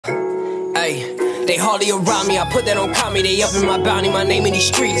Ay, they hardly around me, I put that on Kami. They up in my bounty, my name in these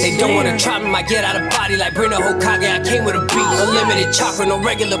streets. They don't wanna try me, might get out of body like bring the Hokage, I came with a beat. Unlimited chakra, no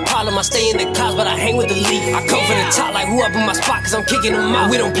regular problem, I stay in the clouds but I hang with the leaf. I come for the top like who up in my spot cause I'm kicking them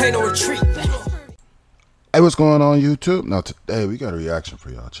out. We don't play no retreat. Hey, what's going on YouTube? Now today we got a reaction for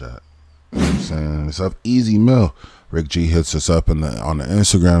y'all, chat. You know what I'm saying? It's up Easy Mill. Rick G hits us up on the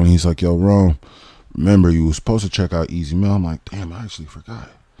Instagram and he's like, yo, Rome, remember you were supposed to check out Easy Mill. I'm like, damn, I actually forgot.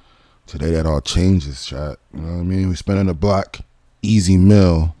 Today that all changes, chat. You know what I mean? We spinning the block. Easy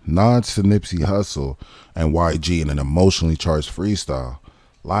Mill, nods to Nipsey Hussle and YG in an emotionally charged freestyle.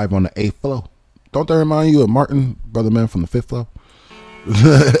 Live on the 8th flow. Don't that remind you of Martin, brother man from the 5th flow?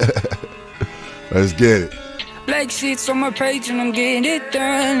 Let's get it. Black sheets on my page and I'm getting it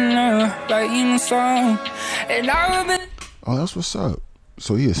done. Writing a song. And oh, that's what's up.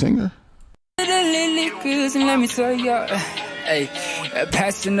 So he a singer? And let me tell ya. Hey,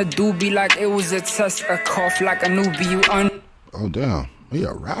 passing the doobie like it was a test, a cough like a newbie. You oh damn, he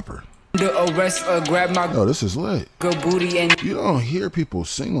a rapper. Under arrest, grab my oh, this is lit. Good booty and you don't hear people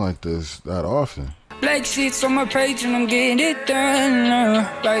sing like this that often. Black sheets on my page and I'm getting it done.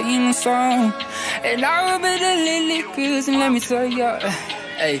 Writing a song. And I remember the lyrics and let me tell ya.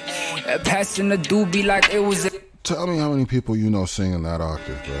 Hey, passing the doobie like it was a tell me how many people you know singing that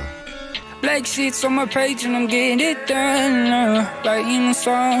octave, bro. Black sheets on my page and I'm getting it done. Writing a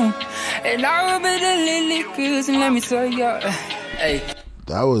song. And I remember the lyrics and let me tell ya. Hey.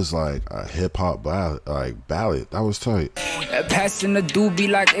 That was like a hip-hop ballad, That was tight. Passing the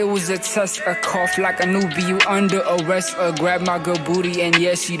doobie like it was a test, a cough like a newbie. You under arrest, grab my good booty and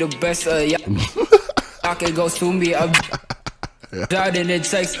yeah, she the best. Yeah, I can go sue me up. Out in it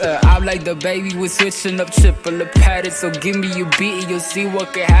takes I'm like the baby was switching up triple the pattern. So give me your beat and you'll see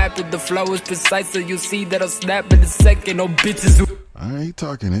what can happen. The flow is precise, so you'll see that I'll snap in a second. No bitches. Alright, he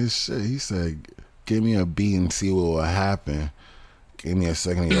talking his shit. He said, give me a beat and see what will happen. Give me a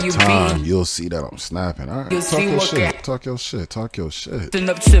second of your time, you'll see that I'm snapping. All right, talk your shit, talk your shit, talk your shit.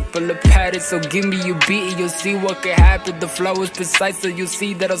 Up triple the pattern, so give me your beat and you'll see what can happen. The flow is precise, so you'll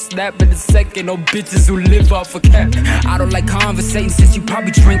see that I'll snap in a second. No bitches who live off a cap. I don't like conversating since you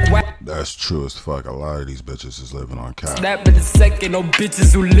probably drink whack. That's true as fuck. A lot of these bitches is living on cap. Snap in a second, no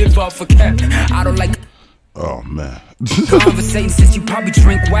bitches who live off a cap. I don't like. Oh man. Conversating since you probably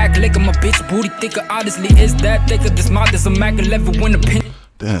drink whack. Lick my bitch booty thicker. Honestly, is that thicker? This mouth is a Mac 11 when the pin.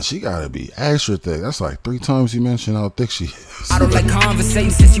 Damn, she gotta be extra thick. That's like 3 times you mentioned how thick she is. I don't like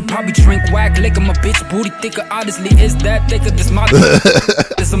conversating since you probably drink whack. Lick my bitch booty thicker. Honestly, is that thicker? This mouth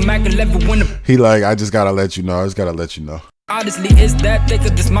is a Mac 11 when the. He like, I just gotta let you know. I just gotta let you know. Honestly, is that thicker?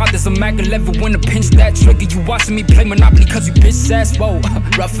 This mouth is a Mac 11 when the pinch that trigger. You watching me play Monopoly cause you bitch ass. Whoa,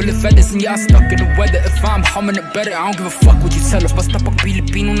 ruffling feathers and y'all stuck in the weather. If I'm humming it better, I don't give a fuck what you tell us. Basta pag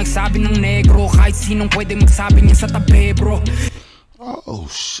Pilipino nagsabi ng negro. Kahit sinong pwede magsabi niya sa tabi, bro. Oh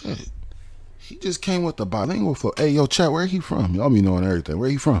shit. He just came with the bilingual flow. Hey yo, chat, where he from? Y'all be knowing everything. Where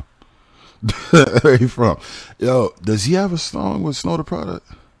he from? Where he from? Yo, does he have a song with Snow the Product?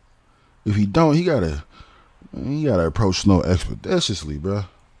 If he don't, he gotta approach Snow expeditiously, bro.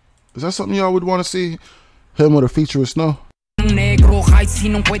 Is that something y'all would want to see? Him with a feature with Snow? That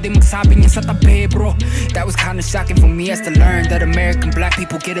was kind of shocking for me as to learn that American black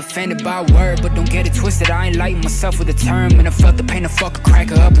people get offended by a word, but don't get it twisted. I ain't lighting myself with a term, and I felt the pain to fuck a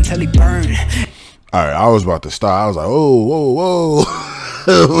cracker up until he burned. All right, I was about to stop. I was like, oh, whoa,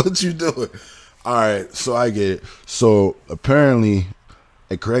 whoa, what you doing? All right, so I get it. So apparently,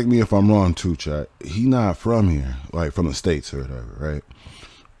 and correct me if I'm wrong too, chat, he not from here, like from the States or whatever, right?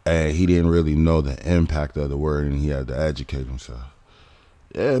 And he didn't really know the impact of the word and he had to educate himself.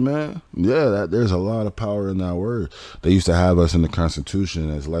 Yeah, man. Yeah, there's a lot of power in that word. They used to have us in the Constitution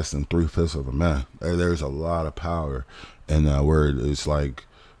as less than 3/5 of a man. There's a lot of power in that word. It's like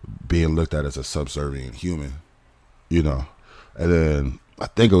being looked at as a subservient human, you know. And then I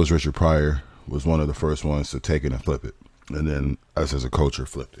think it was Richard Pryor was one of the first ones to take it and flip it. And then us as a culture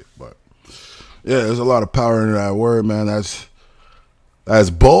flipped it. But yeah, there's a lot of power in that word, man. That's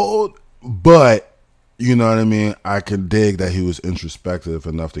bold, but you know what I mean? I can dig that he was introspective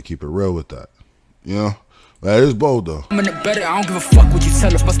enough to keep it real with that. You know? That is bold though. I don't give a fuck what you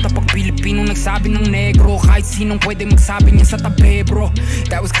tell us. Basta pag Pilipino nagsabi ng negro. Kahit sinong pwede magsabi niya sa tabi, bro.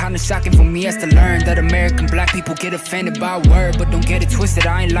 That was kind of shocking for me as to learn that American black people get offended by a word, but don't get it twisted.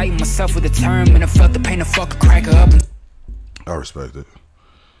 I ain't lighting myself with a term, and I felt the pain to fuck a cracker up. I respect it.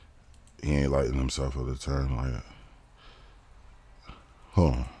 He ain't lighting himself with a term like that.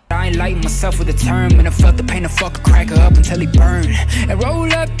 Hold on. I ain't lighting myself with a term, and I felt the pain to fuck a cracker up until he burned. And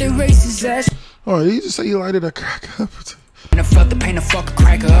roll up the racist ass. Oh, did you just say you lighted a cracker up? And I felt the pain to fuck a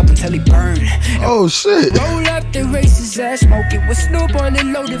cracker up until he burned. Oh shit. Roll up the racist ass, smoke it with Snoop on it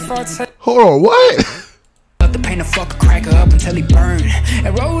loaded for Hold on, what? Felt the pain to fuck a cracker up until he burned.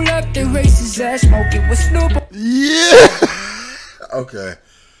 And roll up the racist ass, smoke it with Snoop. Yeah. Okay.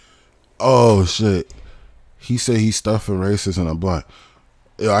 Oh shit. He said he's stuffing racists in a blunt.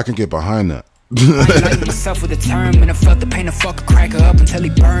 Yo, I can get behind that. I like myself with a term, and I felt the pain to fuck a cracker up until he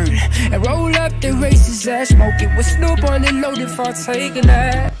burned. And roll up the racist ass, smoke it with Snoop on it loaded for taking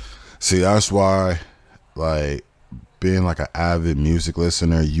that. See, that's why, like, being like an avid music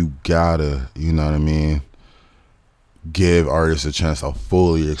listener, you gotta, you know what I mean, give artists a chance to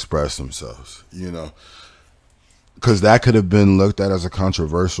fully express themselves, you know, because that could have been looked at as a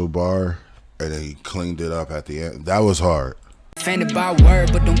controversial bar, and then he cleaned it up at the end. That was hard. Offended by a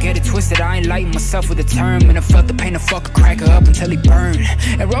word, but don't get it twisted. I ain't lighting myself with a term, and I felt the pain to fuck a cracker up until he burned.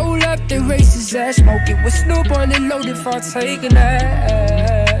 And roll up the racist ass, smoke it with Snoop on it loaded for taking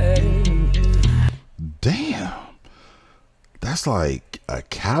that. Damn, that's like a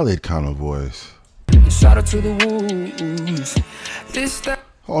Khaled kind of voice. Shout out to the wolves. This that.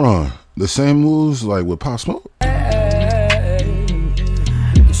 Hold on, the same moves like with Pop Smoke.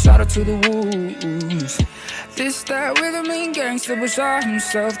 Shout out to the wolves. This that rhythm and gangster was shot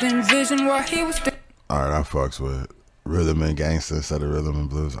himself. The envision while he was still. Alright, I fucks with rhythm and gangster instead of rhythm and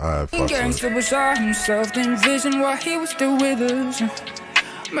blues. Alright, fucks with gangster was shot himself. The envision while he was still with us.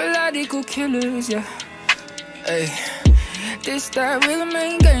 Melodical killers, yeah. Hey. This that rhythm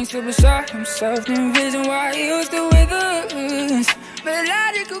and gangster was shot himself. The envision while he was still with us.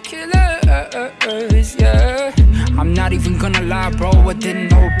 Melodical killers, yeah. I'm not even gonna lie, bro, I didn't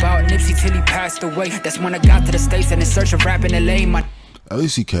know about Nipsey till he passed away. That's when I got to the States and in search of rap in L.A. My at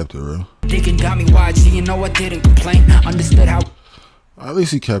least he kept it real. digging got me YG, you know I didn't complain. Understood how. At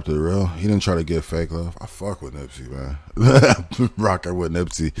least he kept it real. He didn't try to get fake love. I fuck with Nipsey, man. Rocking with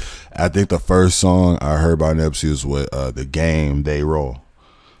Nipsey. I think the first song I heard by Nipsey was with The Game They Roll.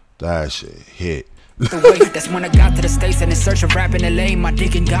 That shit hit. That's when I got to the States and in search of rap in L.A. My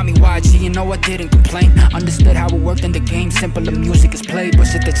digging got me YG, you know I didn't complain. Understood how it worked in the game, simpler music is played. But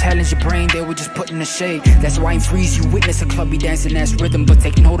shit to challenge your brain, they were just putting the shade. That's why in Freeze you witness a clubby dancing ass rhythm. But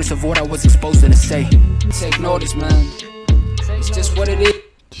take notice of what I was exposed to say. Take notice, man. It's just what it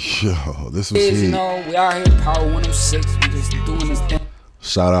is. Yo, this was heat. You know, we out here Power 106, we just doing this thing.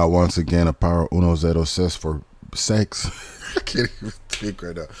 Shout out once again to Power 106 for sex. I can't even speak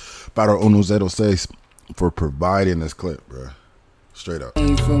right now. Power 106 for providing this clip, bro. Straight up.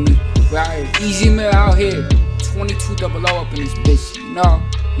 You feel me? We out here. Easy Mill out here. 2200 up in this bitch, you know?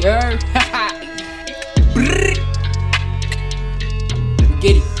 You heard?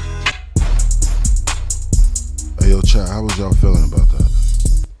 Get it. Hey, yo, chat, how was y'all feeling about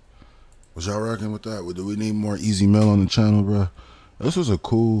that? Was y'all rocking with that? Do we need more Easy Mill on the channel, bro? This was a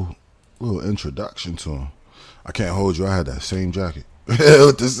cool little introduction to him. I can't hold you. I had that same jacket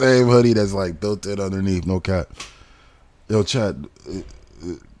with the same hoodie that's like built in underneath. No cap. Yo, chat.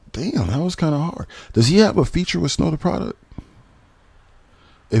 Damn, that was kind of hard. Does he have a feature with Snow the Product?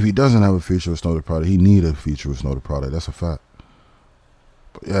 If he doesn't have a feature with Snow the Product, he need a feature with Snow the Product. That's a fact.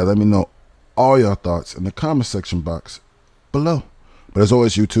 But yeah, let me know all your thoughts in the comment section box below. But as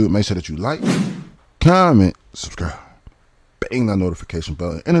always, YouTube, make sure that you like, comment, subscribe, bang that notification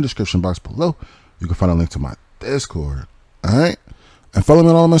bell in the description box below. You can find a link to my Discord. All right, and follow me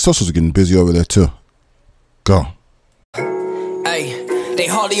on all my socials. Getting busy over there too. Go. Hey. They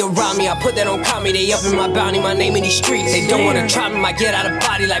hardly around me, I put that on comedy. They up in my bounty, my name in these streets. They don't wanna try me, I get out of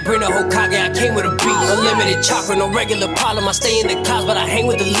body like bring the Hokage, I came with a beat. Unlimited chakra, no regular problem. I stay in the clouds, but I hang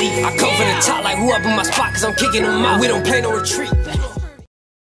with the leaf. I come for the top like who up in my spot, cause I'm kicking them out. We don't play no retreat.